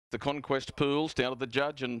The Conquest pools down to the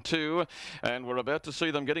judge and 2, and we're about to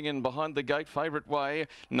see them getting in behind the gate. Favourite Way,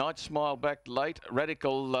 Night Smile back late,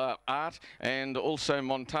 Radical Art, and also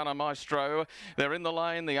Montana Maestro. They're in the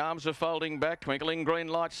lane, the arms are folding back. Twinkling Green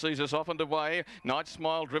Light sees us off and away. Night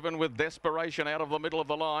Smile driven with desperation out of the middle of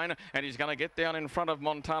the line, and he's going to get down in front of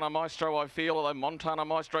Montana Maestro, I feel, although Montana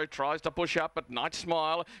Maestro tries to push up, but Night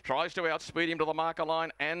Smile tries to outspeed him to the marker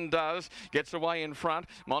line and does. Gets away in front.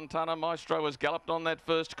 Montana Maestro has galloped on that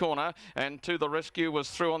first corner, and to the rescue was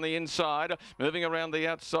through on the inside. Moving around the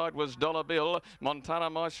outside was Dollar Bill. Montana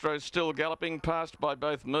Maestro still galloping past by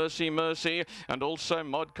both Mercy and also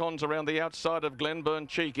Modcons around the outside of Glenburn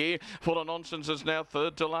Cheeky. Full of Nonsense is now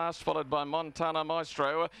third to last, followed by Montana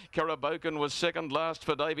Maestro. Karabokan was second last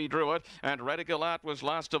for Davy Druitt, and Radical Art was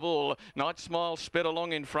last of all. Night Smile sped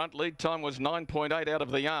along in front. Lead time was 9.8 out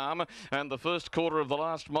of the arm, and the first quarter of the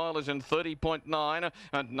last mile is in 30.9,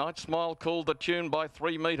 and Night Smile called the tune by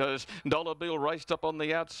 3 metres. Dollar Bill raced up on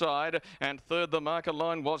the outside, and third the marker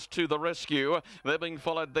line was To the Rescue. They're being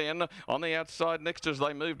followed then on the outside next as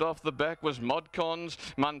they moved off the back was Modcons.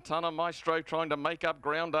 Montana Maestro trying to make up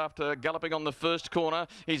ground after galloping on the first corner.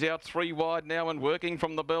 He's out 3 wide now and working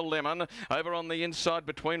from the Bell Lemon. Over on the inside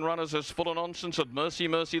between runners is Full of Nonsense at Mercy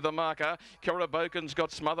the marker. Karabokan's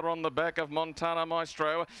got Smother on the back of Montana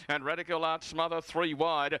Maestro, and Radical Art Smother 3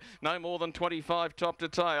 wide. No more than 25 top to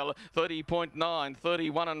tail. 30.9,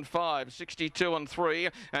 31 and 5, 62 and 3,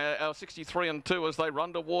 63 and 2 as they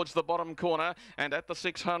run towards the bottom corner, and at the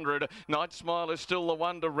 600 Night Smile is still the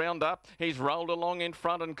one to round up. He's rolled along in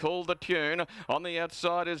front and called the tune. On the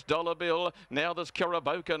outside is Dollar Bill. Now there's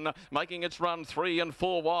Karabokan making its run 3 and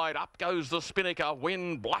 4 wide. Up goes the Spinnaker.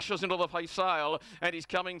 Wind blushes into the face sail, and he's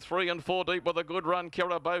coming 3 and 4 deep with a good run.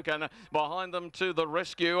 Karabokan behind them To the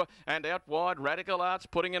Rescue, and out wide Radical Arts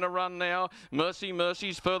putting in a run now.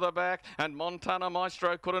 Mercy's further back, and Montana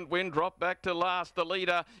Maestro couldn't win, dropped back to last. The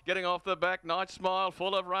leader getting off the back, Night Smile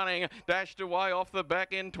full of running, dashed away off the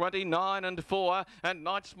back in 29 and 4, and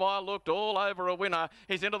Night Smile looked all over a winner.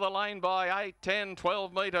 He's into the lane by 8, 10,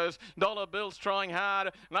 12 metres. Dollar Bill's trying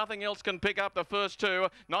hard. Nothing else can pick up the first 2.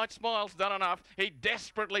 Night Smile's done enough. He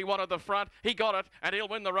desperately wanted the front. He got it, and he'll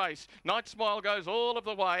win the race. Night Smile goes all of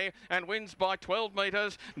the way and wins by 12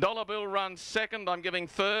 metres. Dollar Bill runs second. I'm giving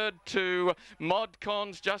third to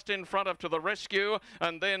Modcons just in front of To the Rescue,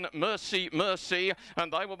 and then Mercy,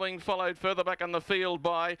 and they were being followed further back in the field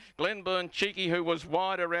by Glenburn Cheeky, who was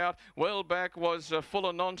wider out. Well back was Full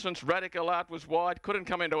of Nonsense. Radical Art was wide, couldn't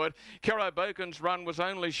come into it. Karabokan's run was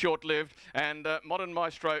only short-lived, and Modern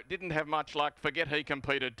Maestro didn't have much luck. Forget he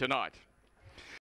competed tonight.